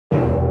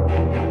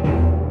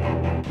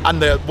And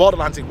the Wild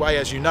Atlantic Way,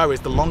 as you know, is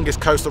the longest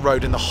coastal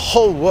road in the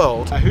whole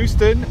world.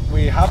 Houston,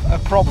 we have a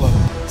problem.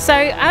 So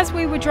as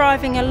we were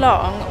driving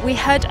along, we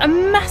heard a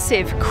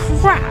massive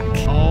crack.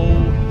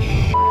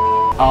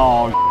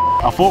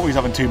 Oh, I thought we was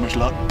having too much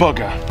luck.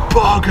 Bugger,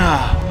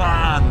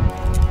 man,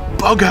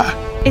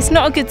 bugger. It's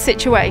not a good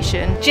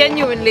situation.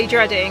 Genuinely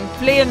dreading.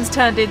 Liam's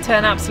turned into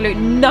an absolute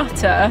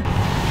nutter.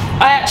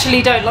 I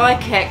actually don't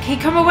like it. Can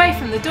you come away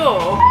from the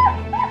door?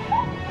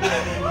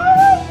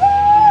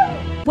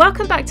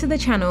 Welcome back to the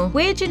channel.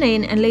 We're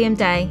Janine and Liam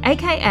Day,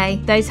 aka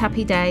Those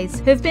Happy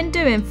Days, who have been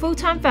doing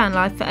full-time van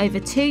life for over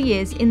 2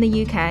 years in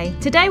the UK.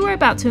 Today we're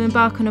about to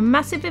embark on a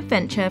massive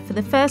adventure for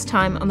the first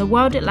time on the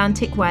Wild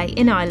Atlantic Way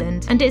in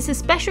Ireland, and it's a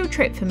special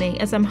trip for me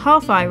as I'm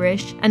half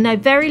Irish and know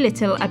very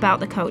little about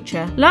the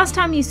culture. Last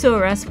time you saw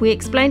us, we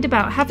explained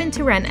about having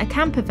to rent a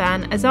camper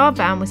van as our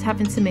van was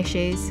having some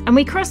issues, and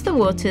we crossed the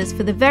waters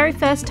for the very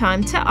first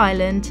time to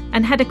Ireland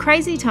and had a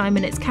crazy time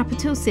in its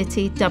capital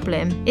city,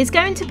 Dublin. It's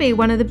going to be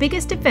one of the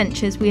biggest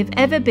adventures we have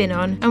ever been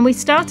on, and we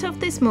start off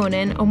this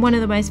morning on one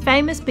of the most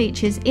famous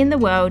beaches in the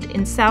world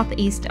in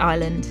Southeast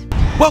Ireland.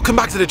 Welcome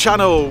back to the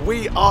channel.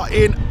 We are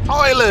in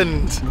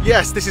Ireland.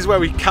 Yes, this is where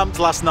we camped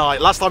last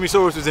night. Last time you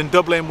saw us was in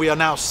Dublin. We are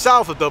now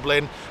south of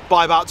Dublin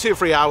by about 2 or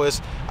 3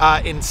 hours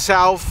in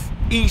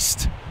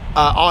southeast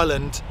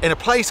Ireland in a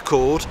place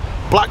called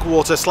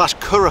Blackwater /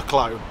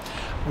 Curracloe.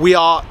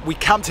 We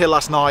camped here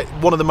last night,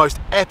 one of the most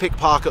epic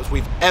park-ups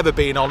we've ever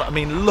been on. I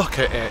mean, look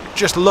at it,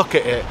 just look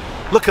at it.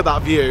 Look at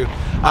that view.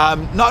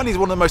 Not only is it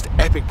one of the most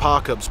epic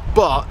park-ups,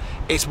 but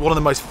it's one of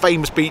the most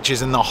famous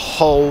beaches in the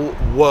whole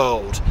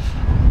world.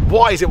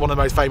 Why is it one of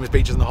the most famous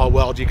beaches in the whole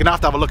world? You're gonna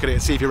have to have a look at it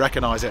and see if you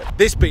recognise it.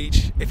 This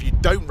beach, if you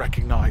don't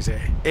recognise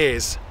it,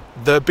 is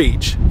the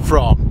beach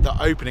from the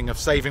opening of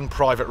Saving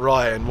Private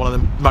Ryan, one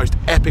of the most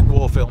epic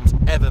war films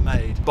ever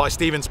made by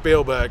Steven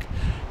Spielberg.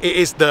 It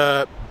is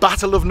the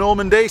Battle of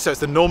Normandy, so it's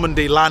the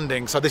Normandy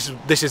landing. So this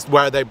is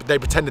where they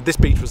pretended this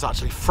beach was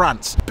actually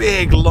France.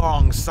 Big,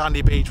 long,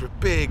 sandy beach with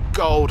big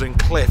golden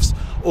cliffs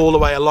all the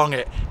way along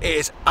it. It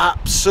is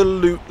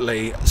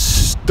absolutely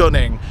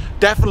stunning.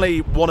 Definitely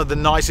one of the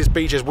nicest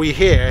beaches we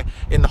hear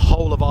in the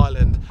whole of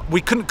Ireland.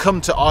 We couldn't come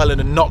to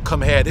Ireland and not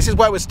come here. This is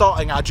where we're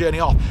starting our journey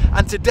off.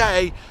 And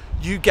today,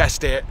 you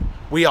guessed it,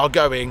 we are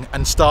going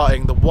and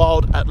starting the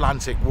Wild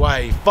Atlantic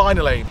Way,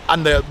 finally.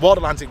 And the Wild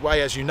Atlantic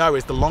Way, as you know,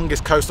 is the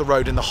longest coastal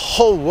road in the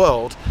whole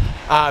world.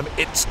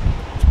 It's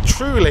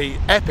truly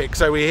epic,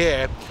 so we're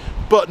here.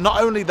 But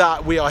not only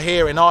that, we are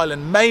here in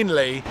Ireland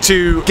mainly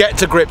to get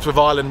to grips with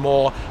Ireland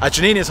more.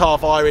 Janine is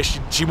half Irish,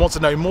 she wants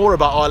to know more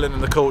about Ireland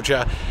and the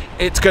culture.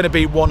 It's going to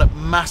be one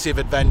massive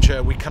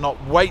adventure. We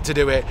cannot wait to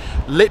do it.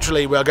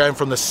 Literally, we are going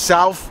from the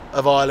south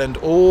of Ireland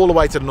all the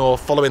way to the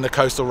north, following the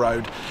coastal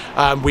road.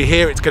 We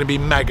hear it's going to be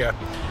mega.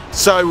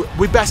 So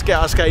we best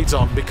get our skates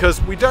on,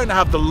 because we don't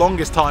have the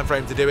longest time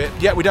frame to do it,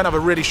 yet we don't have a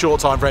really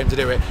short time frame to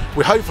do it.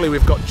 Hopefully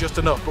we've got just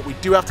enough, but we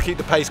do have to keep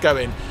the pace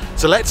going.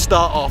 So let's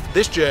start off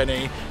this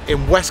journey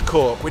in West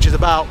Cork, which is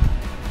about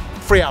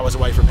 3 hours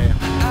away from here.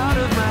 Out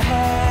of my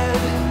head,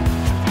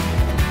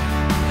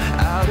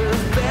 out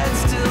of bed,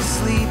 still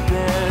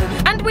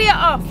sleeping. And we are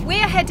off.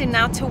 We are heading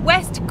now to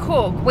West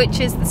Cork,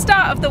 which is the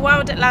start of the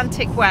Wild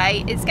Atlantic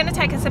Way. It's going to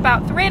take us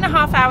about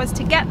 3.5 hours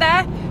to get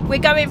there. We're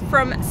going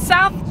from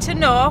south to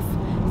north,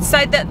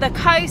 so that the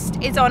coast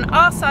is on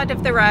our side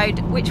of the road,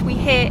 which we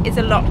hear is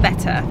a lot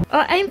better.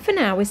 Our aim for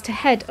now is to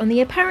head on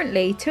the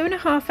apparently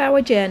 2.5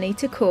 hour journey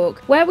to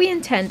Cork, where we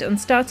intend on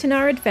starting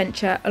our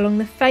adventure along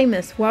the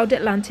famous Wild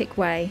Atlantic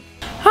Way.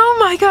 Oh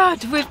my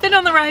god, we've been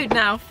on the road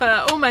now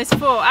for almost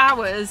 4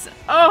 hours.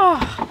 Oh,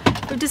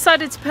 we've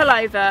decided to pull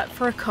over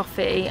for a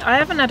coffee. I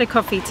haven't had a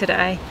coffee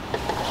today,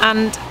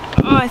 and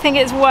I think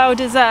it's well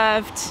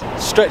deserved.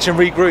 Stretch and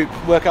regroup,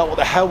 work out what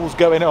the hell's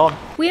going on.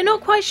 We are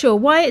not quite sure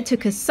why it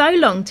took us so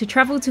long to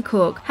travel to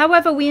Cork.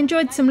 However, we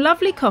enjoyed some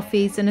lovely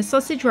coffees and a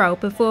sausage roll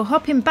before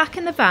hopping back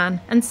in the van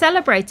and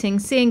celebrating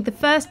seeing the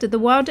first of the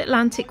Wild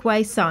Atlantic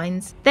Way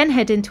signs, then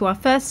heading to our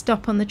first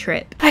stop on the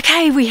trip.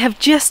 Okay, we have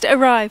just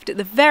arrived at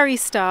the very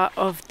start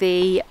of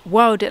the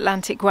Wild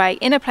Atlantic Way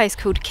in a place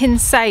called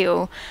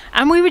Kinsale,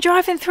 and we were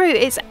driving through.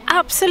 It's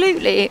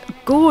absolutely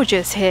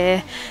gorgeous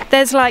here.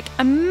 There's like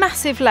a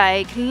massive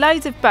lake,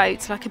 loads of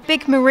boats, like a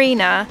big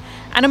marina,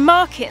 and a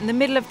market in the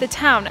middle of the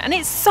town, and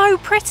it's so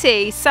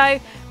pretty. So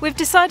we've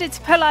decided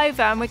to pull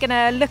over and we're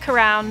gonna look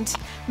around,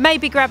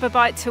 maybe grab a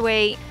bite to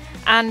eat,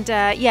 and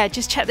yeah,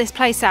 just check this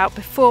place out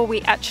before we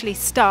actually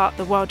start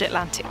the Wild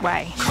Atlantic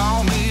Way.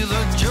 Call me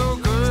the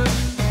Joker,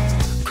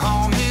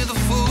 call me the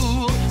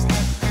fool.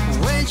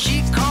 When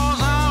she calls,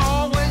 I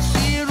always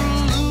seem to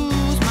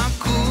lose my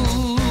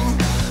cool.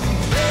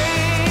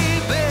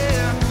 Baby,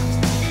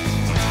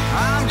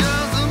 I'm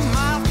just a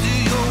mouse to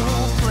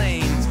your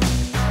plane.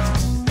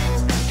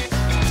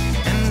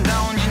 And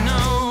don't you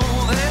know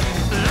that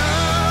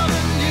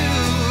loving you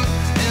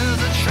is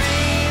a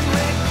train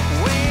wreck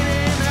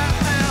waiting to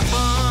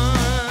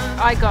happen?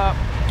 I got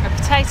a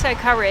potato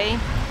curry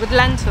with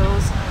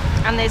lentils,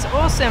 and there's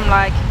awesome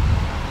like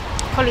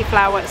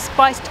cauliflower,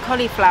 spiced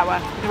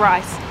cauliflower with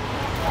rice.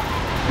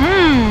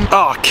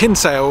 Ah,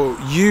 Kinsale,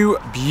 you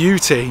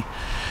beauty.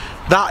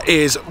 That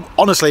is,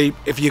 honestly,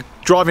 if you're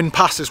driving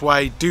past this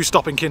way, do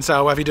stop in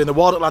Kinsale, whether you're doing the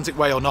Wild Atlantic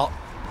Way or not.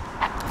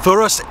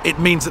 For us, it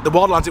means that the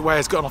Wild Atlantic Way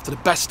has gotten off to the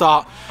best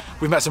start.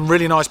 We've met some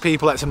really nice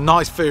people, had some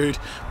nice food,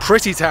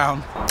 pretty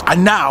town.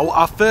 And now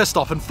our first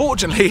stop,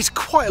 unfortunately, is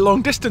quite a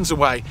long distance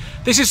away.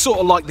 This is sort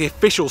of like the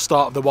official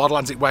start of the Wild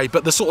Atlantic Way,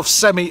 but the sort of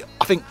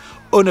I think,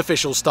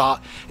 unofficial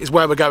start is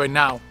where we're going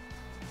now.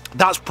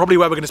 That's probably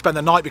where we're going to spend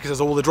the night because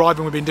of all the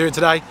driving we've been doing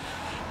today.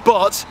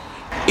 But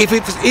if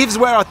it's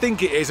where I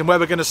think it is and where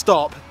we're going to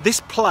stop, this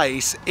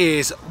place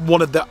is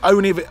one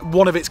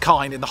of its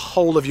kind in the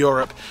whole of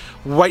Europe.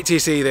 Wait till you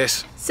see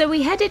this. So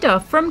we headed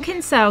off from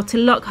Kinsale to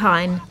Lough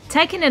Hyne,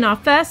 taking in our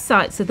first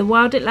sights of the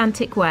Wild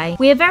Atlantic Way.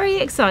 We are very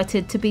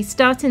excited to be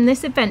starting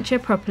this adventure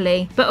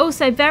properly, but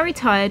also very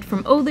tired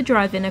from all the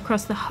driving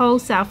across the whole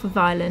south of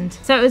Ireland.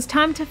 So it was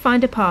time to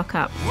find a park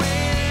up.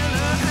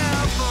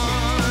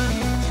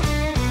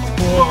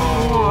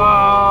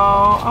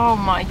 Whoa, oh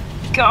my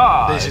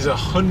God. This is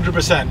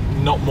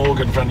 100% not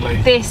Morgan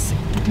friendly.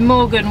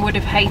 Morgan would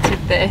have hated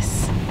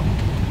this,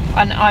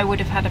 and I would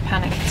have had a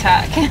panic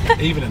attack.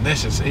 even in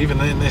this is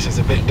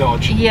a bit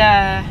dodgy.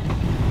 Yeah.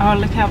 Oh,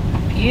 look how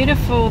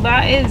beautiful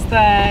that is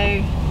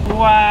though.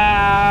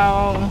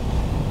 Wow.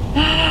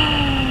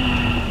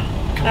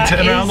 Can we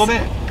turn around on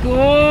it?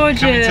 Gorgeous.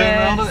 Can we turn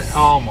around on it?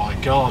 Oh my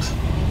God.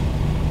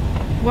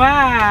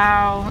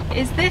 Wow.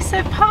 Is this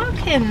a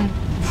parking?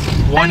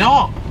 Why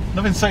not?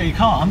 Nothing to say you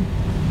can't.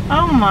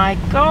 Oh my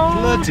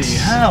God. Bloody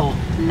hell.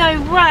 No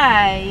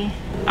way.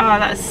 Oh,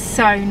 that's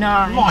so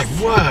nice. My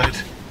word.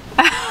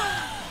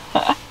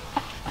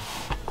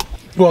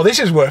 Well, this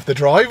is worth the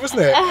drive,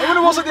 wasn't it? I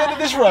wonder what's at the end of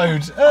this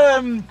road.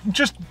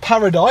 Just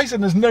paradise,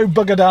 and there's no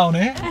bugger down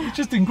here. It's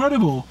just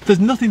incredible. There's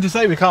nothing to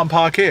say we can't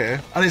park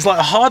here. And it's like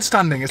a hard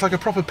standing. It's like a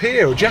proper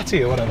pier or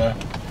jetty or whatever.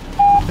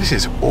 This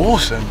is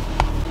awesome.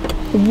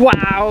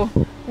 Wow.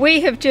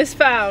 We have just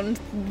found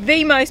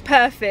the most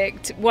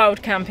perfect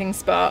wild camping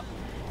spot.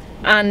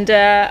 And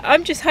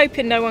I'm just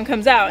hoping no one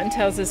comes out and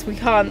tells us we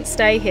can't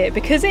stay here,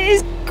 because it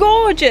is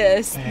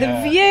gorgeous.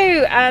 Yeah. The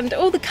view and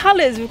all the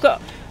colours. We've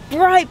got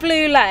bright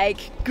blue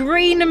lake,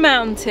 green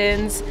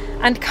mountains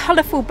and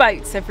colourful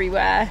boats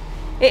everywhere.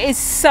 It is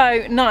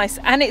so nice,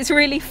 and it's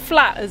really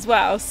flat as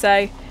well,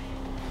 so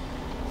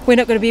we're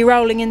not going to be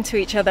rolling into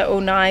each other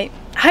all night.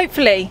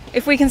 Hopefully,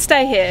 if we can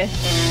stay here.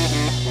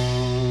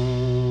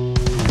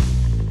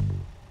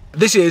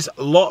 This is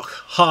Lough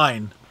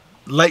Hyne,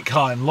 Lough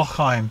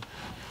Hyne.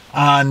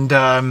 And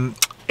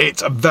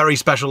it's a very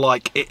special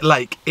lake.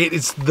 It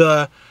is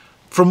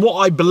from what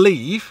I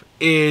believe,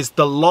 is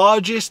the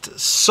largest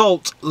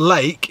salt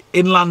lake,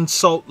 inland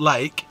salt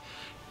lake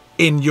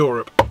in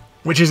Europe,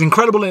 which is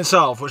incredible in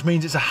itself, which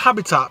means it's a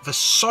habitat for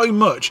so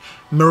much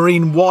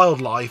marine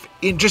wildlife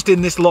just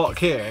in this loch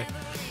here.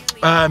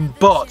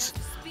 But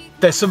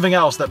there's something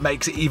else that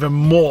makes it even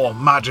more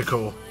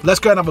magical. Let's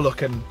go and have a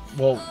look and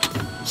we'll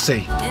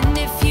see. And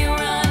if you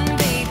run,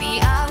 baby,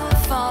 I will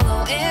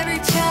follow every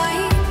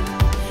time.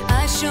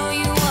 I show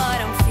you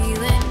what I'm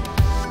feeling.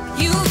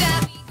 You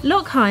got me.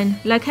 Lough Hyne,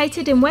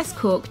 located in West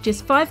Cork,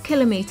 just 5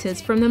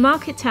 kilometres from the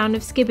market town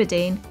of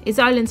Skibbereen, is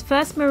Ireland's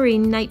first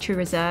marine nature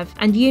reserve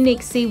and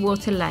unique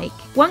seawater lake.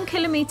 1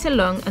 kilometre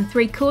long and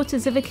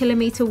 3/4 of a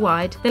kilometre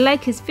wide, the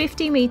lake is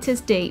 50 metres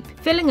deep,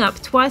 filling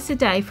up twice a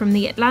day from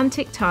the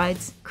Atlantic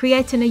tides,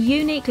 creating a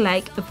unique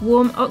lake of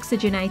warm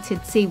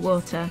oxygenated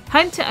seawater.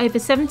 Home to over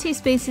 70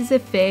 species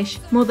of fish,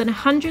 more than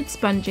 100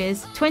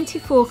 sponges,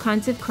 24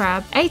 kinds of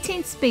crab,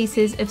 18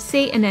 species of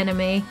sea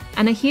anemone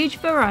and a huge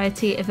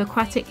variety of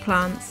aquatic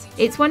plants.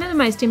 It's one of the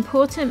most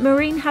important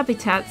marine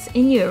habitats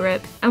in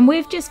Europe, and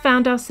we've just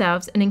found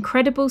ourselves an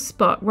incredible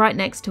spot right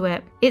next to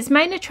it. Its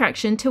main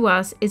attraction to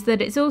us is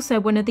that it's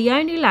also one of the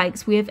only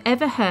lakes we have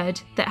ever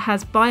heard that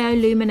has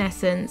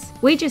bioluminescence.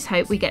 We just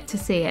hope we get to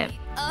see it.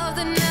 Of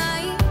the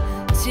night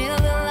till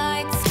the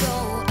lights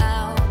go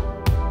out.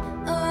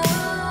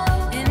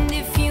 Oh, and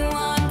if you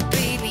want,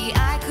 baby,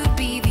 I could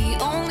be the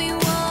only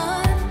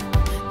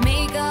one.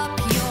 Make up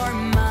your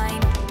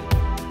mind.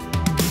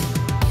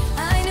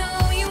 I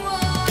know you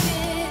want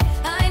it,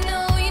 I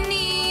know you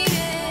need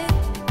it.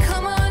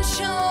 Come on,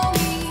 show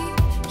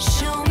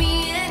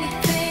me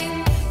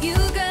anything. You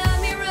got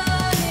me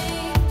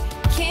running.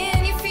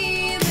 Can you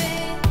feel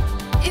it?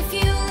 If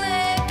you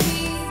let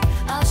me,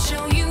 I'll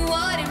show you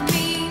what it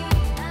means.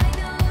 I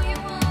know you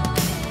want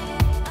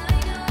it, I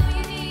know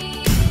you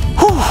need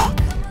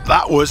it.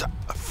 That was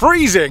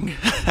freezing.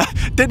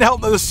 Didn't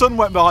help that the sun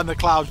went behind the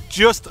clouds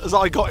just as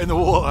I got in the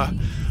water.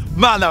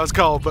 Man, that was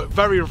cold, but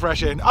very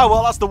refreshing. Oh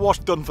well, that's the wash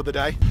done for the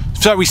day.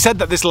 So we said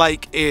that this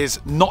lake is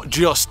not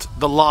just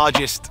the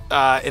largest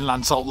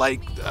inland salt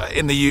lake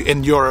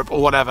in Europe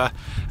or whatever.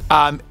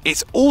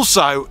 It's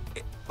also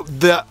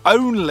the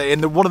only,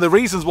 and one of the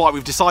reasons why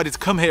we've decided to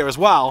come here as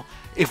well,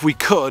 if we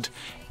could,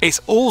 it's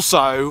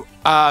also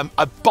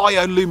a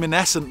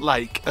bioluminescent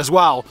lake as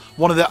well.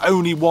 One of the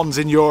only ones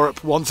in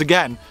Europe, once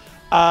again.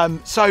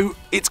 So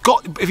it's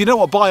got, if you know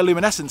what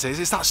bioluminescence is,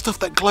 it's that stuff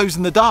that glows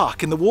in the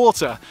dark, in the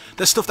water.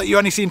 There's stuff that you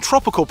only see in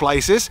tropical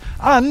places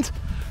and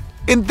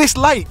in this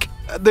lake,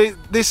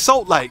 this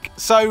salt lake.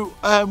 So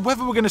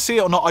whether we're going to see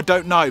it or not, I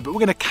don't know, but we're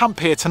going to camp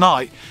here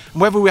tonight.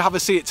 And whether we have a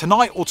see it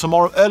tonight or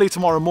tomorrow, early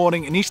tomorrow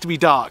morning, it needs to be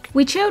dark.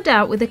 We chilled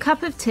out with a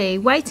cup of tea,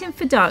 waiting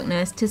for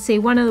darkness to see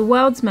one of the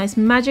world's most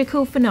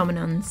magical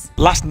phenomenons.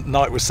 Last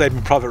night was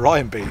Saving Private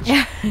Ryan Beach.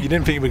 You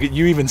didn't think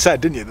you even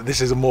said, didn't you, that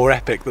this is more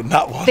epic than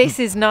that one? This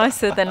is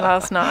nicer than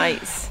last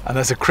night's. And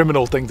that's a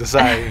criminal thing to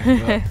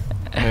say.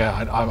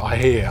 Yeah, I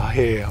hear,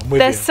 I'm with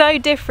They're you. so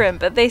different,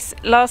 but this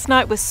last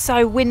night was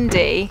so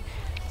windy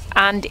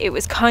and it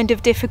was kind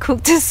of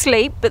difficult to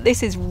sleep, but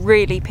this is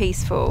really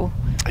peaceful.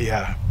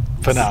 Yeah,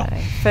 for now. So,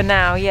 for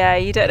now, yeah,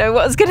 you don't know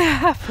what's going to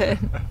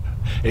happen.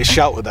 It's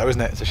sheltered though,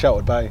 isn't it? It's a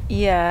sheltered bay.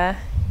 Yeah.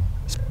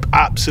 It's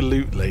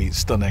absolutely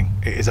stunning.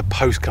 It is a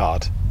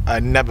postcard. I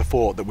never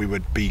thought that we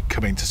would be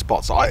coming to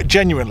spots. I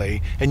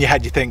genuinely, in your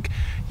head you think,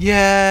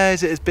 yeah,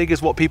 is it as big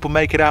as what people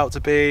make it out to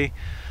be?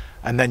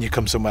 And then you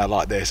come somewhere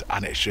like this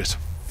and it's just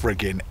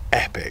friggin'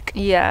 epic.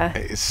 Yeah.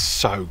 It is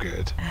so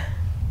good.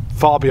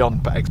 Far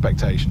beyond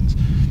expectations.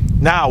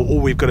 Now all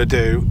we've got to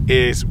do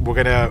is we're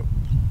going to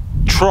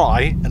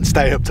try and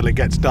stay up till it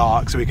gets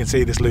dark so we can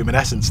see this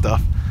luminescent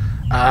stuff.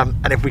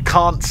 And if we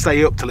can't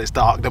stay up till it's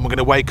dark, then we're going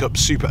to wake up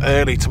super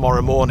early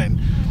tomorrow morning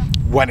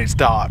when it's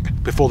dark,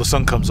 before the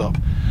sun comes up.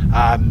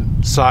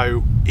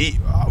 So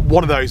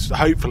one of those,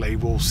 hopefully,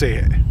 we'll see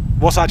it.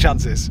 What's our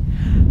chances?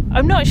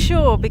 I'm not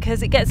sure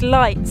because it gets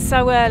light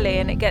so early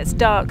and it gets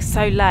dark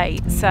so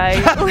late, so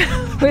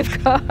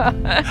we've got...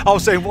 I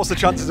was saying, what's the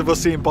chances of us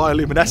seeing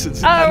bioluminescence?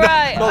 Oh,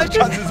 right. Not the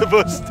chances of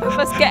us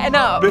getting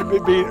up.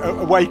 being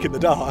awake in the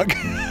dark.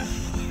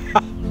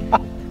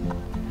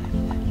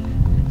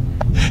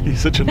 You're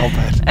such a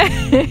knobhead.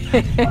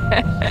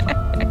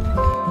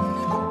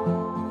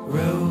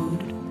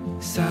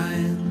 Road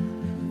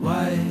sign,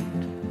 white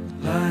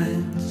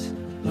lines,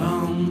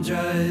 long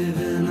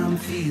drive, and I'm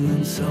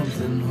feeling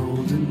something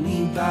holding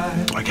me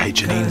back. Okay,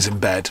 Janine's in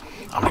bed.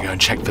 I'm gonna go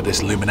and check for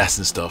this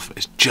luminescent stuff.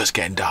 It's just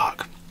getting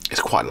dark.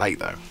 It's quite late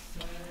though.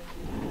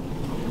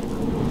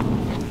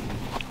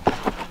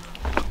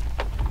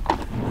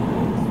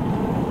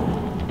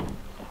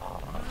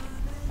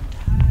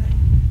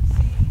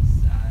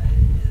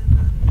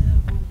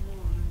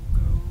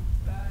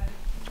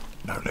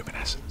 No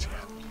luminescence yet.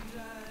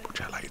 We'll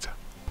check later.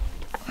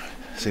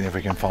 Seeing if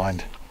we can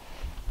find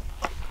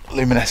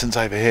luminescence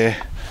over here.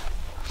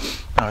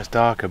 Oh, it's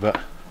darker, but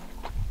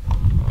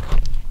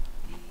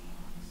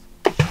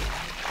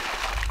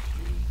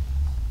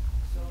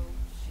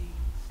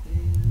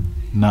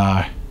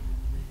no.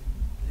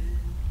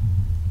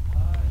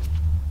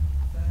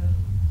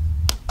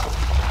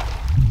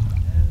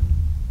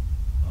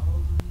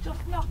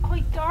 Just not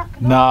quite dark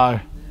enough. No.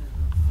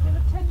 Give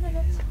it 10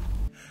 minutes.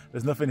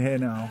 There's nothing here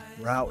now.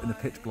 We're out in the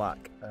pitch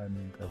black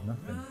and there's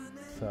nothing.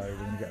 So we're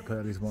going to get up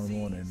early tomorrow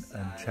morning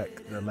and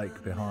check the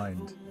lake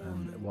behind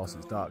whilst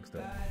it's dark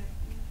still.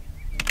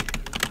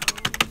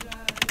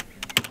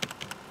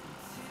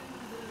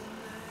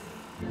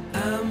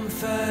 I'm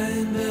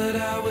fine, but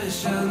I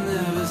wish I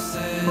never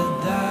said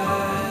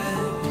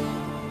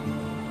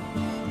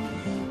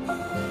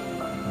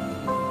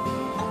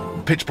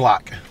that. Pitch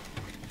black.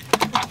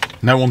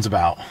 No one's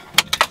about.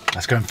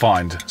 Let's go and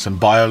find some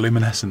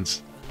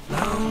bioluminescence.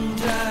 Long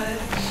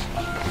drive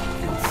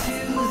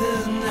into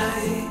the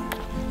night.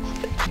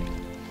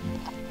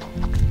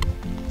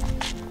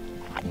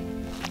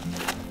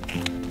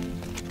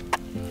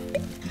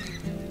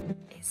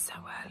 It's so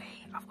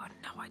early, I've got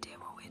no idea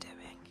what we're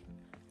doing.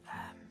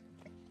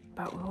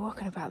 But we're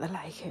walking about the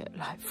lake at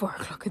like 4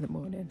 o'clock in the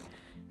morning.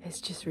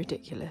 It's just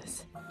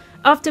ridiculous.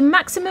 After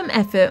maximum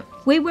effort,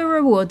 we were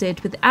rewarded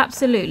with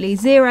absolutely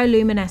zero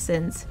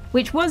luminescence,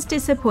 which was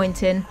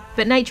disappointing,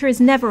 but nature is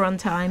never on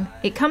time.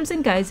 It comes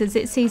and goes as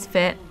it sees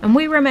fit, and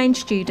we remain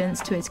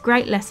students to its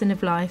great lesson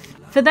of life.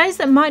 For those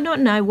that might not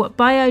know what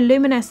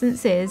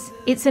bioluminescence is,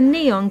 it's a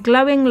neon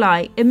glowing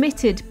light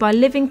emitted by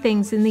living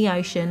things in the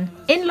ocean.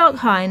 In Lough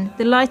Hyne,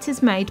 the light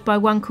is made by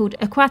one called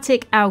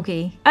aquatic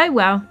algae. Oh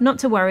well, not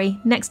to worry,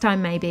 next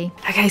time maybe.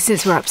 Okay,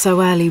 since we're up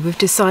so early, we've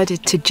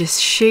decided to just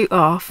shoot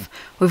off.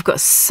 We've got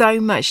so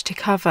much to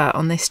cover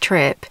on this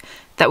trip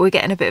that we're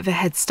getting a bit of a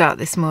head start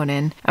this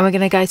morning, and we're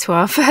going to go to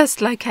our first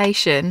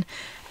location,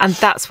 and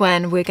that's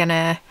when we're going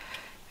to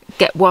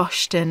get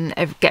washed and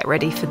get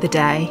ready for the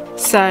day.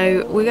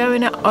 So we're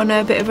going on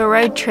a bit of a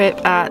road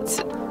trip at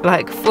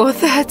like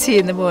 4:30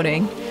 in the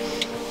morning.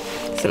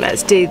 So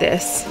let's do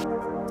this.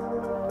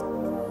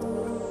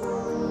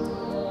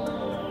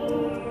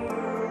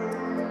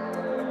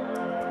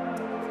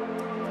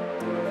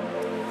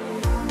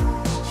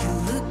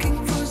 You're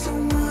looking for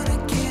someone I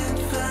can't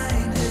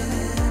find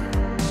it.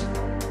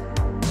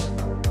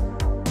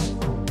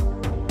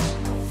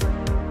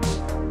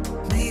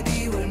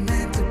 Maybe we're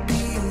meant to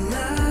be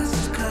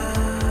lost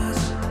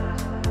cause,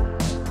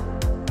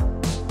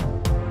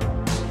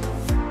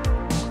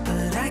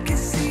 but I can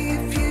see a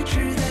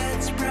future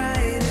that's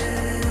brighter.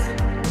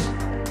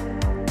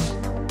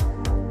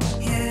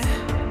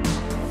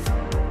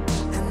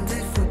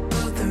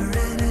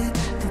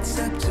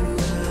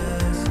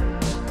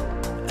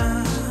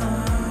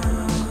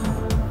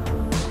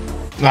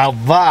 Now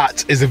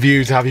that is a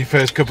view to have your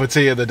first cup of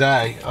tea of the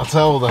day. I'll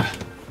tell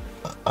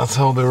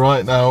you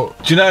right now.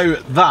 Do you know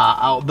that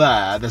out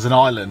there, there's an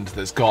island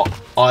that's got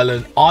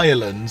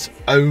Ireland's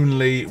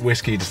only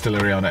whiskey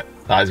distillery on it.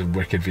 That is a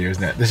wicked view,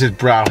 isn't it? This is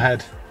Lough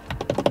Head.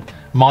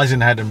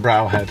 Mizen Head and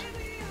Lough Head.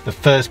 The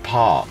first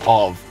part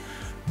of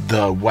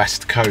the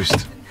west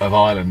coast of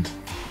Ireland.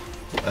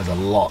 There's a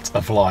lot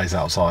of flies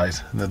outside.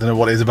 I don't know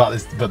what it is about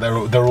this, but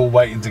they're all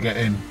waiting to get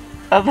in.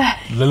 Are they?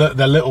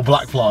 They're little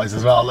black flies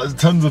as well. There's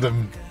tons of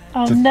them.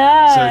 Oh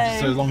no!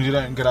 So as long as you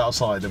don't get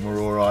outside, then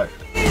we're all right.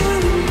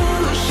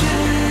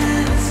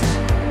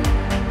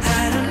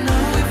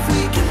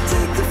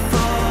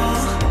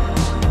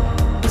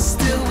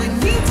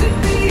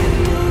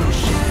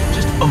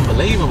 Just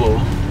unbelievable,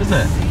 isn't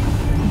it?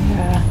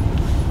 Yeah.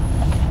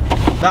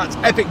 That's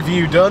epic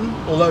view done.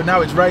 Although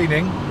now it's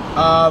raining.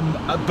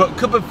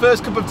 But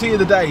first cup of tea of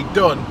the day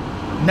done.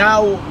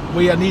 Now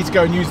we need to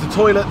go and use the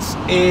toilets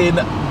in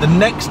the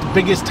next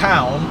biggest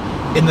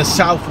town in the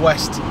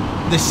southwest,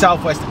 this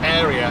southwest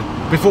area,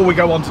 before we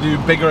go on to do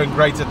bigger and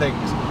greater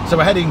things. So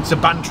we're heading to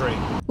Bantry.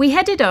 We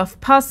headed off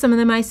past some of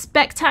the most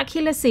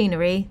spectacular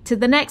scenery to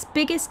the next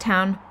biggest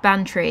town,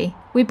 Bantry.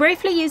 We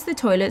briefly used the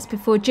toilets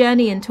before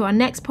journeying to our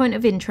next point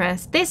of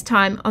interest. This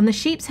time on the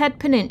Sheep's Head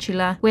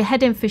Peninsula, we're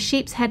heading for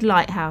Sheep's Head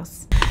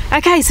Lighthouse.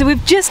 Okay, so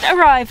we've just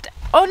arrived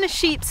on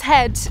Sheep's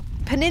Head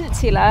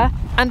Peninsula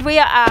and we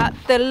are at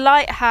the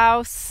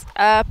Lighthouse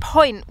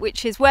point,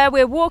 which is where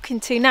we're walking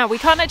to now. We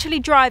can't actually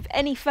drive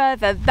any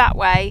further that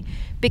way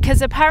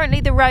because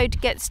apparently the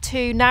road gets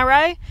too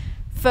narrow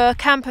for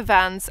camper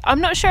vans. I'm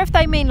not sure if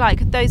they mean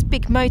like those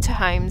big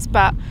motorhomes,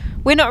 but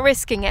we're not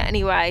risking it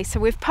anyway. So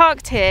we've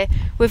parked here.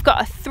 We've got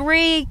a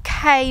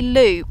 3k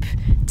loop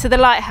to the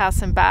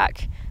lighthouse and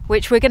back,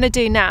 which we're going to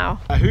do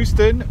now.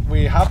 Houston,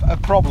 we have a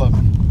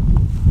problem.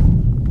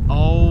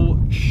 Oh,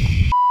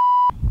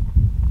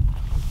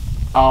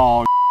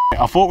 oh,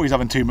 I thought we was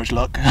having too much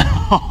luck.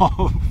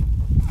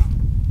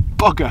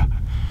 Bugger.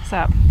 What's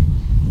up?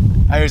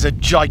 There's a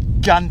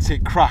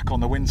gigantic crack on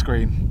the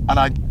windscreen and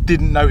I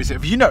didn't notice it.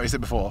 Have you noticed it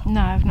before? No,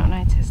 I've not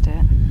noticed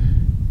it.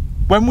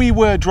 When we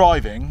were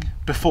driving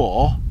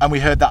before and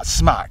we heard that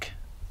smack,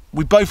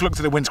 we both looked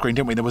at the windscreen,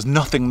 didn't we? There was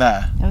nothing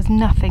there. There was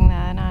nothing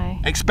there, no.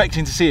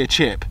 Expecting to see a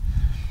chip.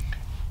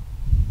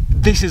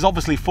 This is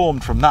obviously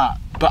formed from that,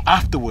 but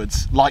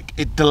afterwards, like,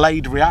 it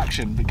delayed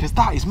reaction because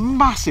that is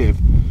massive.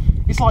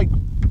 It's like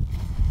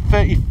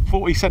 30,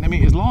 40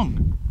 centimetres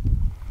long.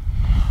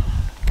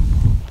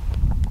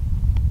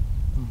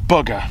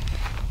 Bugger.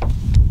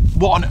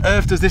 What on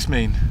earth does this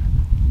mean?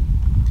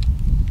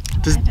 I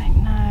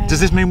don't know. Does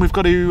this mean we've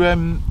got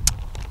to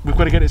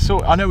get it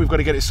sorted? I know we've got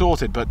to get it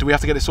sorted, but do we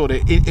have to get it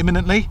sorted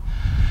imminently?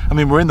 I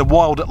mean, we're in the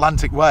wild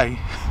Atlantic way.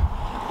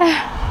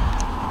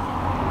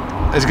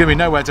 There's going to be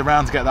nowhere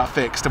around to get that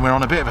fixed, and we're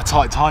on a bit of a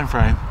tight time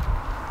frame.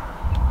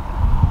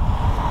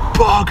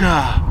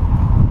 Bugger,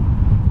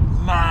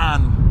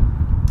 man.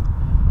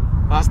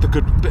 That's the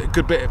good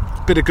bit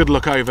of good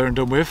luck over and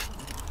done with.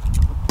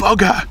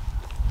 Bugger.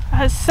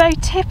 That's so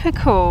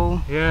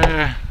typical.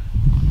 Yeah.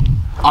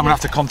 I'm gonna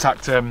have to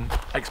contact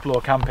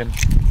Explore Camping.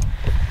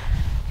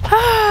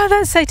 Ah,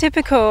 that's so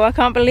typical. I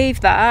can't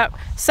believe that.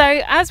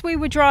 So as we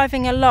were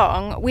driving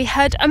along, we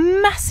heard a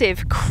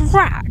massive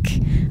crack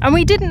and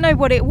we didn't know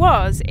what it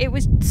was. It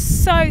was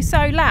so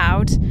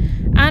loud,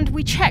 and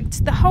we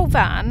checked the whole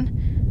van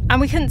and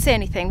we couldn't see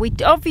anything. We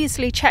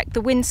obviously checked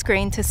the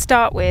windscreen to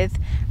start with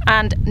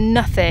and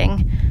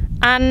nothing.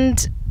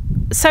 And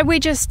so we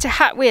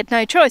had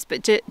no choice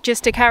but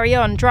just to carry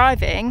on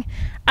driving.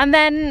 And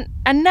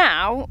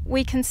now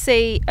we can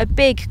see a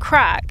big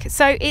crack.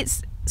 So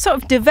it's sort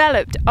of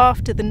developed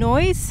after the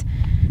noise.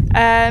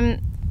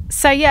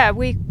 So yeah,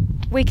 we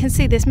can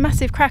see this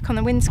massive crack on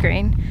the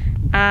windscreen,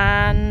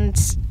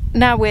 and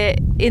now we're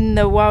in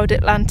the wild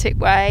Atlantic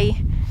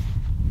way.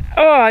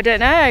 Oh, I don't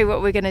know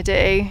what we're gonna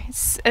do.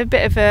 It's a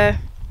bit of a...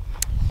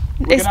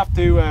 We're gonna have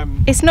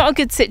to... it's not a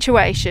good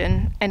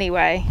situation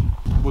anyway.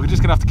 We're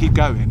just gonna have to keep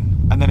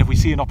going, and then if we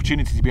see an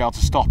opportunity to be able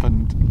to stop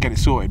and get it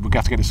sorted, we'll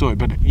have to get it sorted.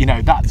 But you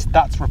know,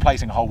 that's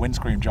replacing a whole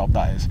windscreen job,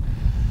 that is.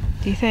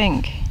 Do you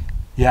think?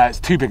 Yeah, it's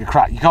too big a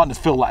crack. You can't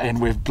just fill that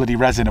in with bloody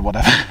resin or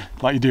whatever,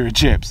 like you do with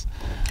chips.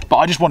 But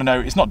I just want to know,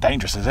 it's not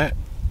dangerous, is it?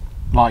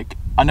 Like,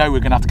 I know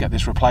we're gonna have to get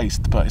this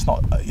replaced, but it's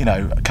not, you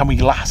know, can we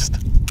last?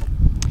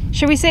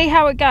 Shall we see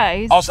how it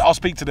goes? I'll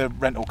speak to the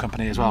rental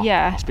company as well.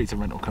 Yeah. I'll speak to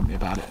the rental company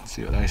about it and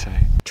see what they say.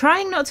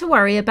 Trying not to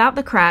worry about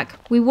the crack,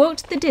 we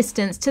walked the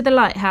distance to the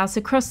lighthouse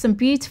across some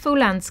beautiful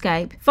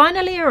landscape,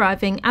 finally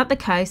arriving at the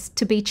coast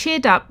to be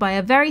cheered up by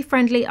a very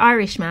friendly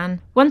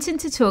Irishman wanting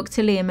to talk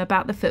to Liam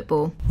about the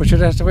football. Which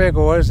that's the way it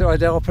goes,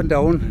 either up and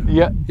down.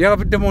 Yeah. Yeah,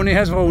 but the money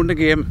has won the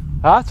game.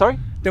 Ah, sorry?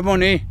 The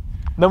money.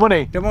 The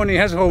money? The money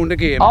has won the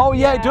game. Oh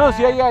yeah, it does.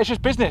 Yeah, it's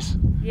just business.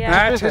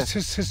 Yeah. It's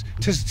just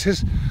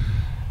business.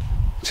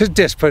 It's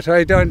desperate.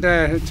 I don't.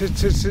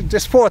 The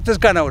sport has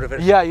gone out of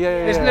it. Yeah, yeah,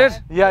 yeah. Isn't yeah.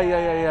 it?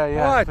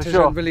 Yeah. Oh, it for is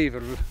sure.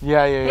 unbelievable.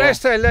 Yeah, yeah, yeah.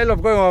 Last time I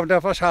love going over there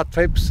for short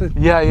trips.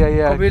 Yeah, yeah,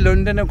 yeah. Could be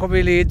London and could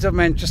be Leeds or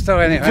Manchester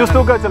anyway. You'll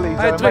still go to Leeds,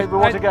 I though, maybe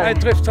once again. I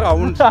drift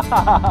around.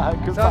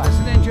 Good So man.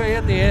 listen, enjoy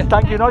your day.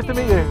 Thank you, nice to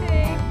meet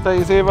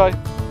you. See you, bye.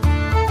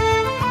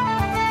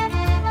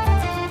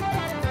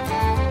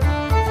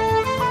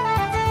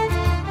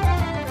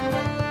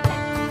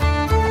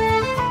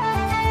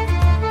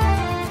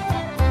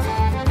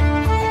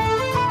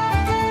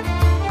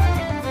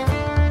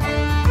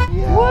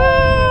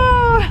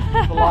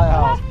 The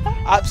lighthouse.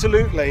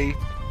 Absolutely,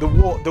 the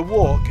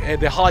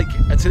hike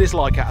to this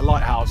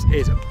lighthouse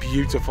is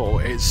beautiful.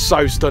 It's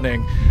so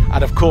stunning,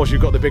 and of course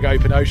you've got the big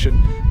open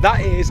ocean.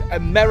 That is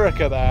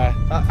America there.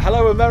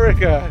 Hello,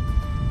 America.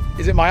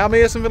 Is it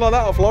Miami or something like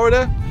that, or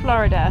Florida?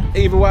 Florida.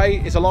 Either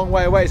way, it's a long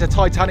way away. It's a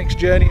Titanic's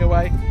journey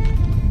away.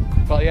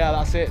 But yeah,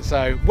 that's it.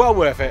 So well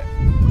worth it.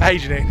 Hey,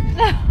 Janine.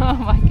 Oh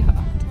my god.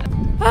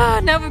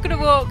 Ah, now we're gonna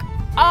walk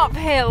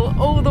uphill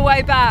all the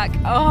way back.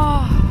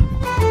 Oh.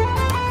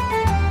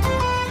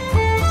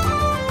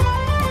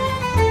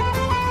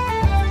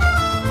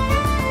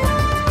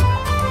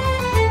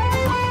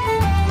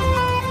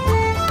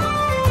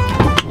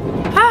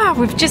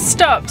 We've just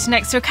stopped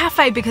next to a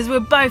cafe because we're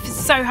both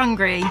so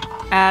hungry.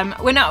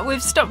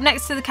 We've stopped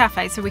next to the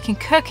cafe so we can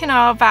cook in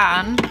our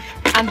van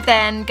and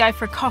then go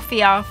for a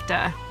coffee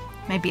after.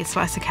 Maybe a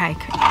slice of cake.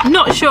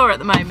 Not sure at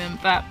the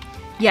moment, but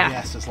yeah.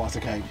 Yes, a slice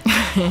of cake.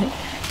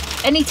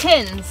 Any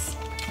tins?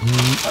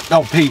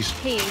 Oh, peas.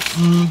 Peas.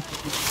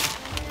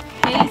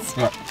 Peas?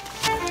 Yeah.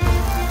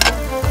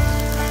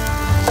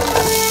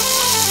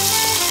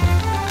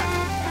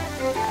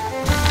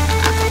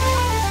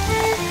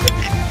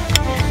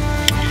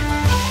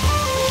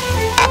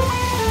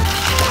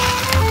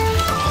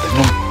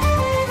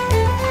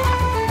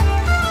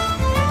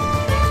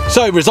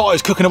 So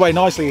risotto's cooking away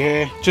nicely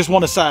here. Just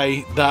want to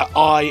say that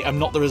I am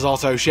not the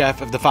risotto chef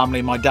of the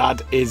family. My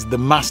dad is the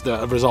master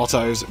of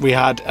risottos. We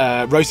had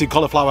roasted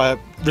cauliflower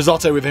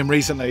risotto with him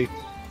recently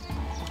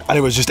and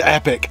it was just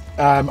epic.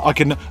 I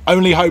can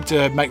only hope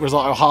to make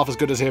risotto half as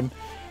good as him,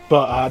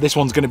 but this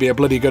one's going to be a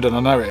bloody good and I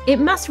know it. It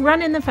must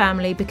run in the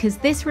family because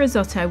this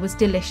risotto was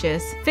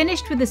delicious.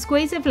 Finished with a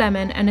squeeze of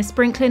lemon and a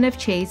sprinkling of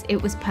cheese,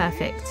 it was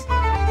perfect.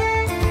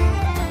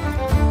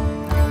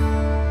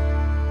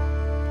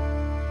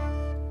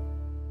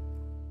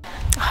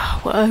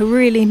 What a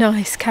really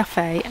nice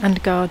cafe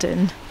and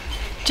garden.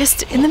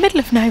 Just in the middle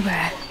of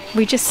nowhere.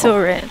 We just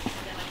saw it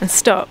and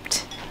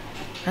stopped.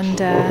 And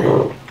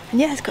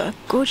yeah, it's got a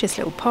gorgeous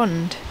little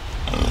pond.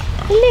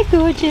 Hello,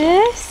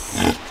 gorgeous.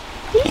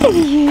 Look at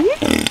you.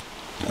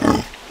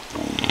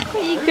 What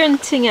are you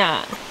grunting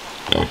at?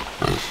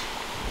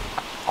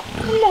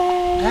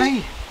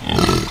 Hello.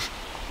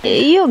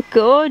 Hey. You're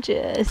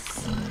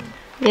gorgeous.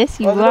 Yes,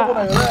 you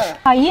are.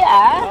 Oh,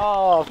 yeah.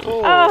 Oh,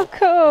 cool. Oh,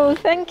 cool.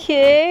 Thank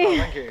you.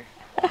 Thank you.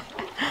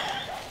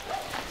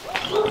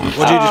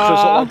 What do you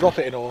just sort of drop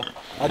it in, or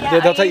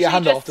they'll take your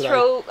hand off today?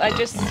 I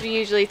just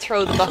usually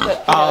throw the bucket.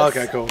 Oh,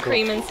 okay, cool.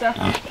 Cream and stuff.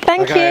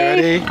 Thank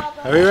Okay, you. ready?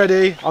 Are we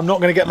ready? I'm not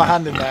going to get my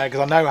hand in there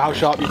because I know how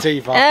sharp your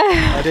teeth are.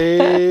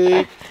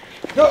 Ready?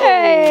 Go!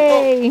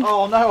 Hey.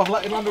 Oh no, I've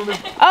let him land on me.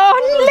 Oh,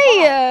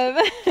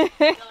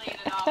 Liam.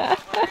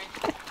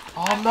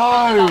 Oh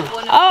no!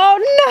 Oh,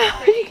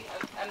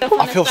 no.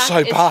 I feel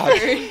so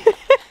bad.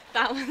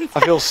 That one's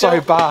I feel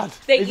so bad.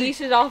 They eat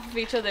it off of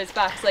each other's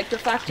backs, like the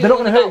fact you They're not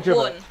only gonna hurt got each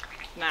one. other?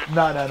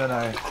 Nah.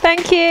 No.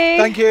 Thank you.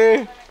 Thank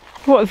you.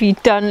 What have you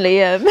done,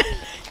 Liam?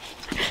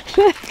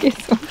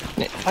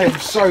 I am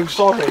so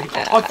sorry.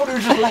 I thought it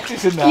was just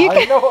lettuce in there. I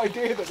had no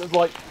idea that there's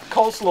like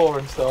coleslaw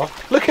and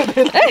stuff. Look at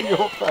this in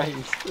your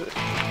face.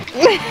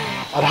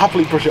 I'd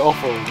happily brush it off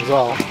for him as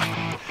well.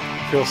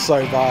 I feel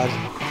so bad.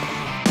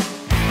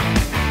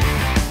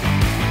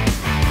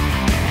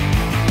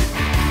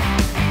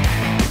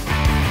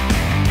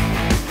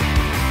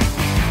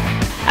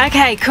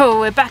 Okay,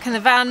 cool, we're back in the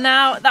van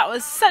now. That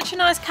was such a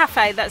nice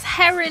cafe. That's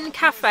Heron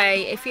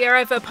Cafe if you're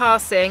ever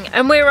passing.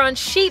 And we're on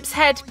Sheep's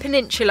Head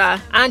Peninsula.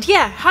 And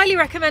yeah, highly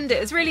recommend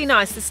it. It's really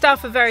nice. The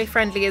staff are very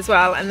friendly as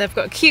well and they've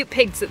got cute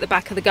pigs at the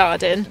back of the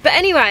garden. But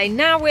anyway,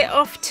 now we're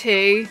off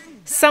to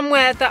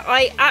somewhere that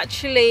I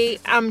actually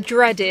am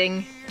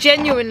dreading.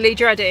 Genuinely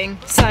dreading.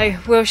 So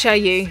we'll show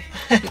you.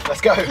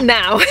 Let's go.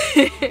 Now.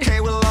 They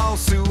will all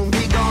soon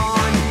be gone.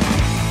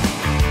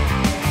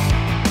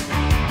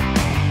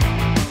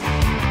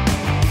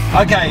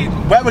 Okay,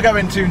 where we're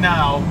going to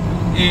now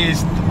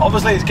is,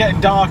 obviously it's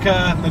getting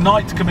darker, the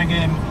night's coming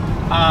in.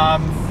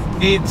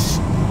 It's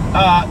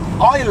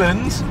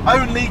Ireland's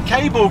only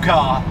cable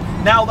car.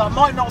 Now that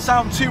might not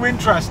sound too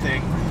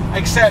interesting,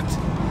 except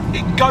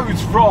it goes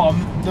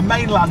from the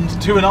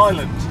mainland to an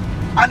island.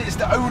 And it's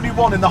the only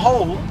one in the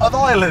whole of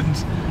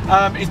Ireland.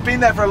 It's been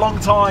there for a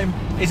long time.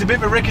 It's a bit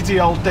of a rickety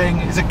old thing.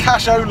 It's a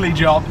cash only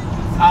job.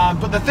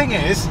 But the thing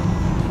is,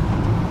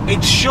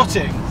 it's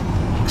shutting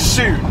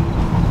soon.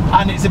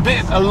 And it's a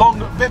bit of a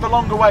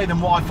longer way than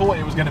what I thought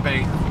it was going to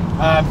be,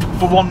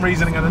 for one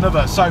reason and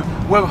another. So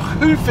we're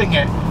hoofing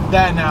it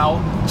there now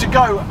to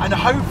go and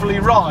hopefully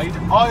ride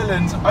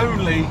Ireland's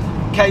only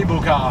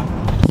cable car.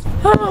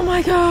 Oh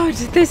my god,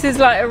 this is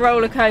like a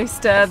roller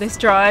coaster, this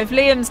drive.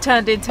 Liam's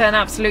turned into an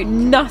absolute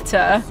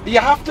nutter. You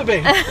have to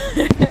be.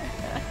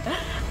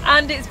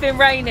 And it's been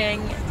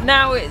raining.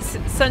 Now it's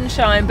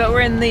sunshine, but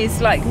we're in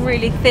these like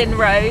really thin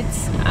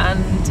roads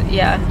and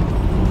yeah.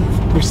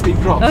 With steep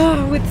drops.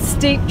 Oh, with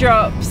steep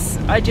drops.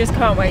 I just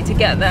can't wait to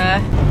get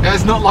there.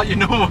 It's not like your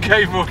normal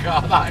cable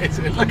car, that is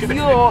it? Look at it.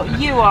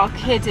 You are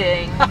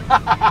kidding.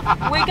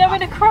 We're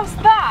going across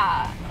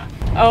that.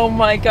 Oh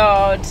my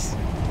god.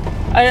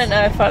 I don't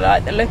know if I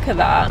like the look of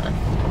that.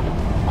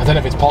 I don't know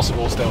if it's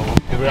possible still.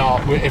 If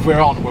we're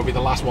on, we'll be the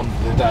last one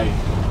of the day.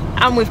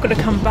 And we've got to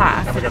come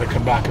back. And we're going to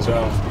come back as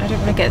well. I don't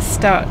want to get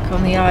stuck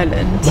on the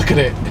island. Look at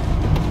it.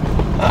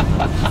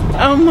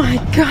 Oh my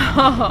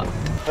god.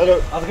 Hello.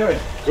 How's it going?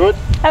 Good.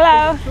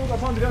 Hello. Still got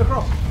time to go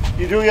across.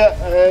 You do, yeah.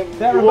 There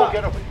You and won't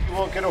back.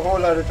 get a whole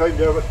lot of time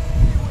there, but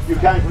you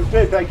can come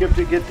straight back. You have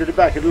to get to the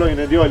back of the line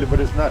of the island, but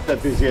it's not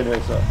that busy anyway.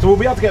 So So we'll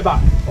be able to get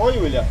back. oh, you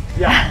will, yeah.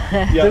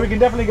 Yeah. Yeah. So we can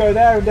definitely go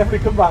there and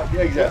definitely come back.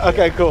 Yeah, exactly.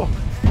 Okay, cool.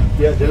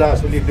 Yeah, the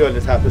last one leave the island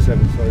is 7:30,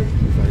 so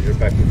if you're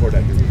back before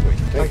that, you'll be fine.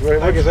 Thank you very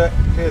much. Thank you, sir.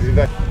 Cheers. Be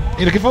back.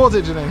 You looking forward to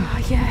it, Janine?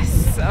 Oh,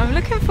 yes, I'm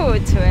looking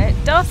forward to it.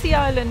 Dursey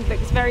Island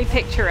looks very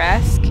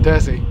picturesque.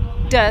 Dursey.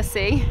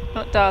 Dursey,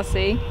 not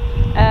Darcy.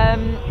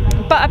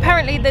 But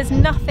apparently there's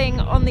nothing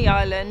on the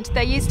island.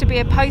 There used to be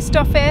a post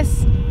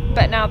office,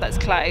 but now that's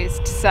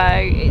closed. So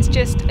it's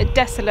just a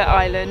desolate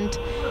island.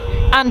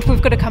 And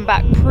we've got to come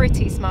back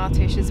pretty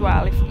smartish as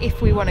well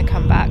if we want to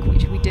come back,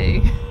 which we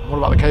do. What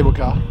about the cable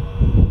car?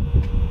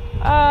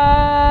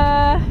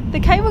 The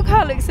cable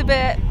car looks a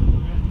bit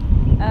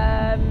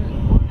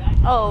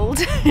old.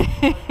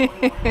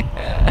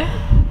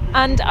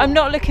 And I'm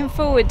not looking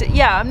forward,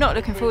 I'm not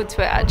looking forward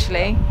to it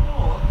actually.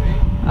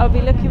 I'll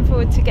be looking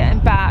forward to getting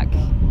back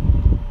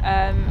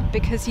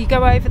because you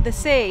go over the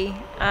sea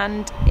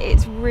and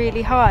it's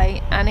really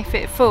high, and if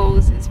it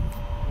falls, it's,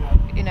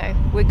 you know,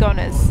 we're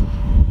goners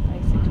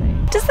basically.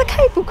 Does the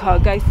cable car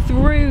go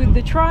through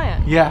the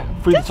triangle? Yeah,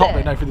 through Does the top it?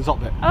 bit. No, through the top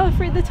bit. Oh,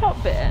 through the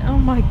top bit. Oh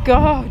my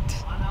god.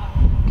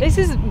 This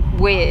is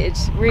weird,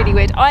 really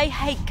weird. I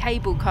hate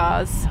cable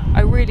cars.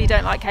 I really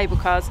don't like cable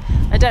cars.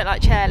 I don't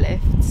like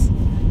chairlifts.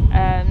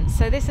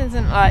 So this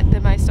isn't like the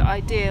most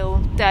ideal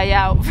day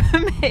out for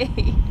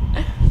me.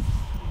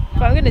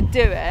 But I'm gonna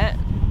do it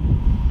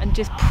and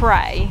just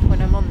pray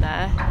when I'm on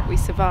there that we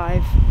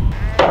survive.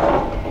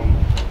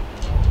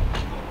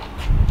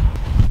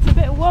 It's a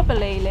bit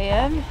wobbly,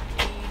 Liam.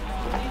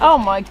 Oh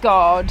my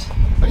god.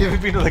 Have you ever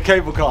been on a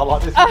cable car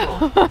like this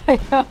before? Oh my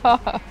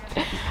god.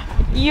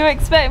 You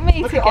expect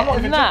me Look to at, I'm get not in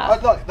even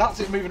that? Look, that's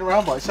it moving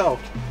around by itself.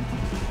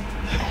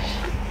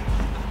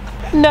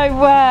 No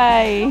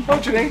way. Oh,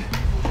 Janine.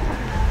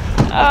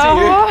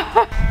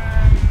 Oh.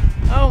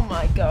 Oh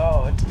my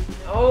god.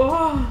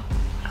 Oh.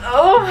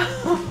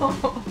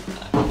 Oh.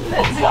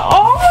 Let's go.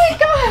 Oh my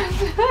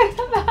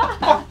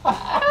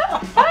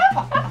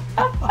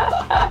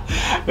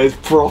god. It's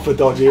proper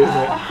dodgy, isn't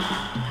it?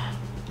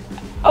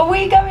 Are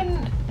we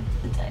going?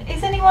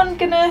 Is anyone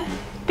gonna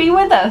be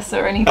with us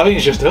or anything? I think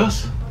it's just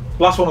us.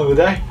 Last one of the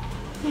day.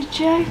 You're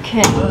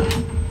joking.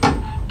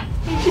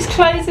 You're just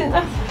closing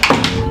the.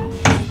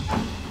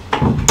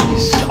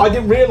 I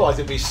didn't realise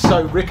it'd be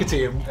so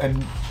rickety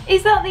and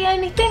Is that the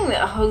only thing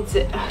that holds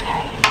it?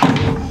 Okay.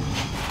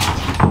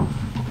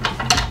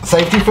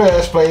 safety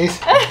first, please.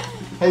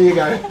 There you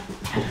go.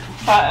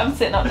 Right, I'm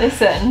sitting up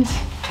this end.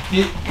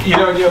 You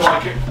know you're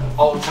like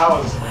old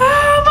towers.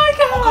 Oh my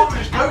Oh god. God, we're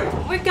just going.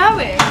 We're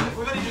going.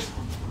 We've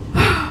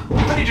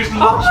only just Oh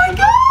launched. my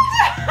god!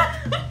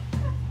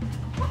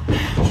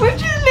 We've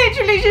just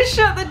literally just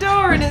shut the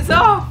door and it's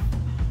off.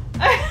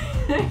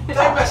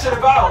 Don't messing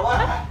about.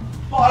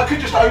 Well, I could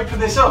just open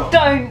this up.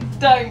 Don't,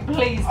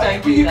 please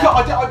don't But do you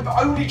that. can't.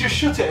 I only just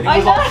shut it. And it I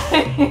was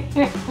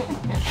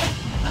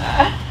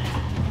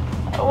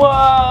know.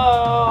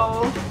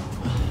 Whoa.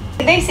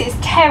 This is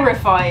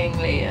terrifying,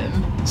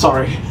 Liam.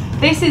 Sorry.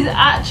 This is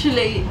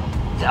actually,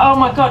 oh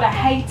my god, I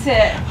hate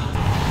it.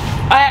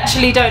 I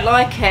actually don't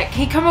like it.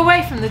 Can you come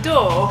away from the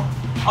door?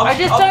 I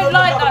just don't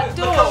like that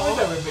Look out the door.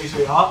 window with me,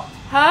 sweetheart.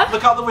 Huh?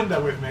 Look out the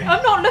window with me.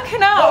 I'm not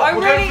looking out. No, I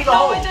we're going really, for the no,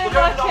 hole. I don't We're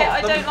going like for the it. hole.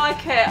 I don't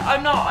like it.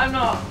 I'm not.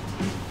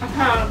 I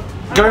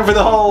can't. Going for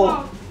the hole. I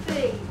can't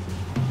see.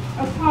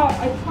 I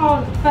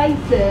can't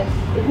face it.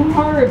 It's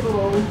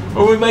horrible.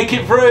 Will we make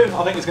it through?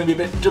 I think it's going to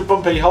be a bit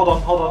bumpy. Hold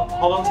on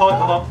tight.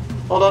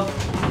 Hold on.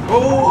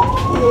 Oh.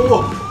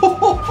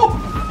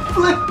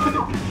 Flip.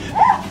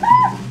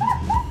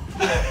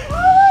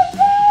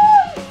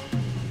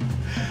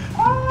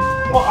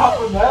 What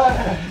happened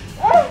there?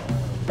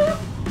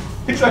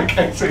 It's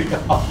okay,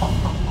 sweetheart. Oh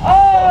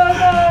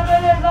no, I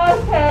don't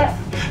like it.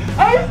 I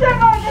just don't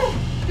like this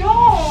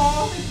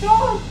door. The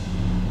door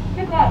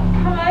could like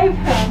come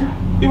open.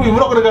 We're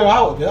not going to go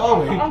out of it, are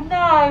we? Oh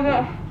no,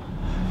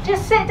 but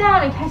just sit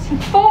down in case you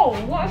fall.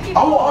 What if you I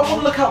fall? want to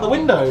look out the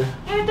window.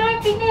 No,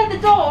 don't be near the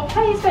door.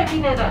 Please don't be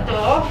near that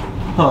door.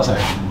 Oh, that's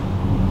it.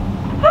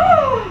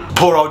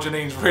 Poor old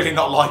Janine's really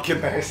not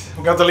liking this.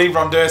 We're going to leave her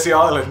on Dursey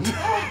Island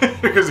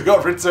because we've got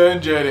a return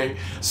journey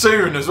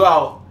soon as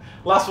well.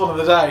 Last one of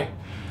the day.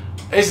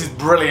 This is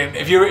brilliant.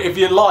 If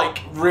you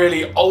like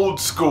really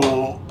old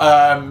school,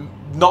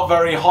 not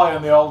very high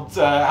on the old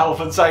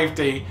health and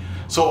safety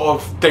sort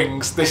of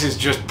things, this is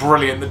just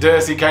brilliant. The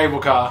Dursey Cable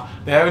Car,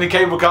 the only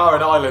cable car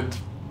in Ireland.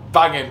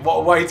 Banging. What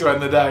a way to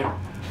end the day.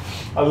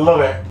 I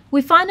love it.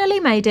 We finally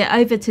made it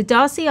over to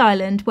Dursey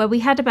Island, where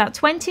we had about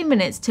 20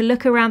 minutes to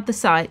look around the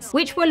sights,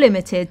 which were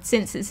limited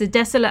since it's a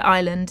desolate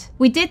island.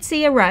 We did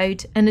see a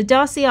road and a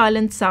Dursey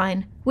Island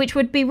sign, which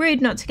would be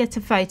rude not to get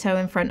a photo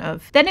in front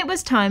of. Then it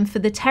was time for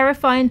the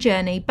terrifying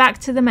journey back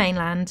to the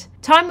mainland.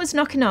 Time was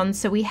knocking on,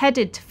 so we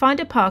headed to find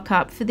a park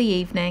up for the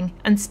evening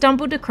and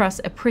stumbled across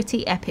a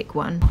pretty epic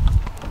one.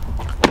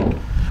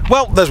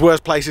 Well, there's worse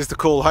places to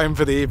call home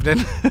for the evening.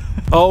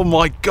 Oh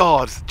my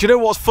God. Do you know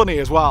what's funny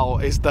as well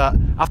is that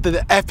after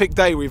the epic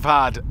day we've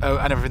had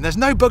and everything, there's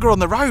no bugger on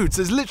the roads.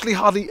 There's literally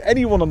hardly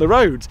anyone on the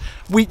roads.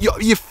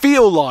 You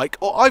feel like,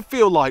 or I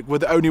feel like, we're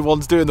the only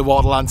ones doing the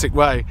Wild Atlantic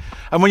Way.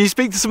 And when you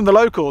speak to some of the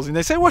locals and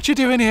they say, what you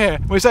doing here?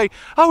 And we say,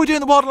 oh, we're doing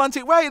the Wild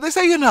Atlantic Way. They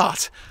say, you're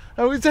not.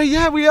 And we say,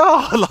 yeah, we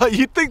are. Like,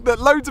 you'd think that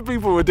loads of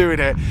people were doing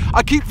it.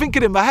 I keep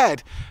thinking in my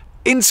head,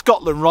 in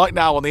Scotland right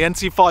now on the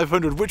NC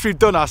 500, which we've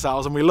done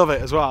ourselves and we love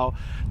it as well,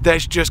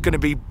 there's just going to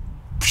be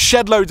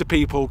shed loads of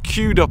people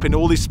queued up in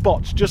all these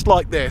spots just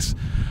like this,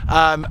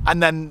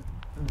 and then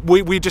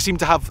we just seem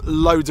to have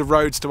loads of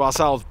roads to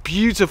ourselves,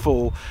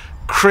 beautiful,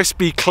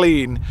 crispy,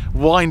 clean,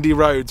 windy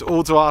roads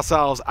all to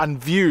ourselves,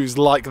 and views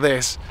like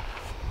this.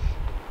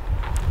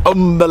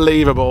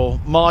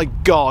 Unbelievable. My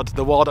God,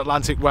 the Wild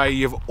Atlantic Way,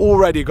 you've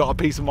already got a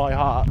piece of my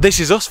heart. This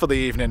is us for the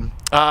evening.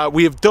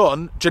 We have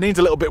done, Janine's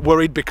a little bit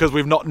worried because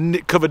we've not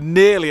covered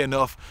nearly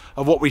enough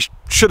of what we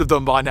should have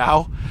done by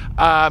now.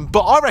 But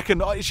I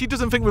reckon she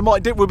doesn't think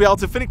we'll be able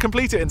to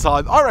complete it in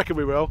time. I reckon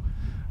we will.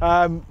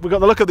 We've got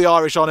the look of the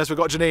Irish on us, we've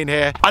got Janine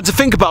here. And to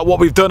think about what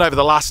we've done over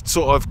the last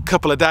sort of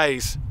couple of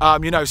days,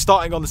 you know,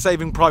 starting on the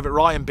Saving Private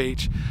Ryan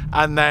beach,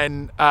 and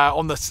then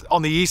on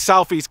the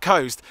southeast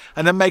coast,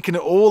 and then making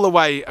it all the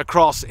way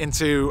across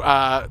into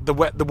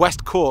the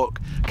West Cork,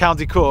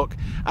 County Cork,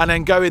 and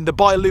then going, the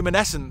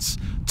bioluminescence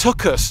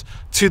took us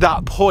to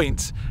that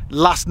point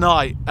last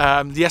night,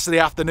 yesterday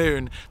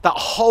afternoon, that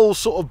whole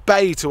sort of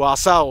bay to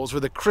ourselves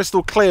with the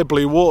crystal clear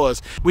blue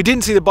waters. We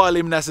didn't see the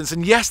bioluminescence,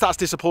 and yes, that's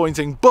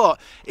disappointing, but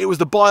it was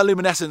the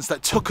bioluminescence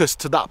that took us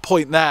to that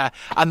point there,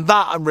 and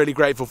that I'm really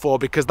grateful for,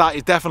 because that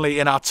is definitely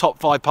in our top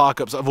 5 park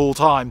ups of all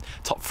time.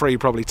 Top 3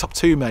 probably, top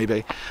 2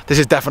 maybe. This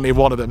is definitely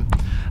one of them.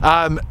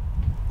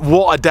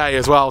 What a day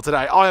as well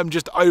today. I am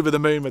just over the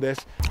moon with this.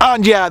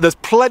 And yeah, there's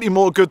plenty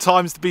more good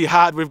times to be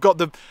had. We've got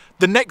the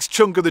next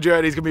chunk of the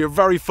journey is going to be a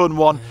very fun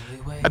one.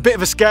 A bit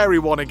of a scary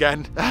one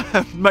again.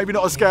 Maybe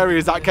not as scary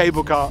as that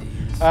cable car.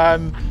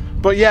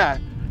 But yeah,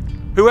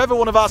 whoever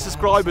one of our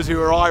subscribers who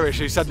are Irish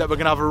who said that we're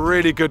going to have a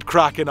really good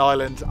crack in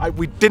Ireland,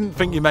 we didn't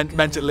think you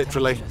meant it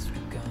literally.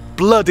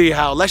 Bloody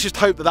hell. Let's just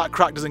hope that that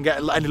crack doesn't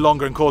get any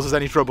longer and cause us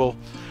any trouble.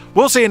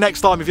 We'll see you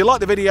next time. If you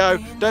like the video,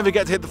 don't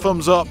forget to hit the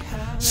thumbs up,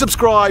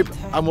 subscribe,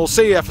 and we'll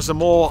see you for some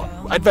more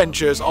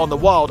adventures on the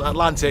Wild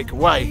Atlantic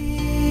Way.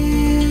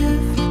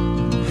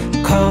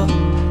 Call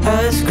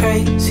us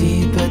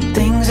crazy, but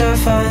things are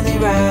finally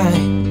right.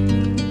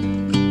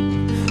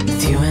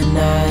 With you and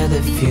I,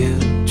 the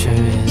future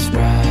is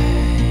bright.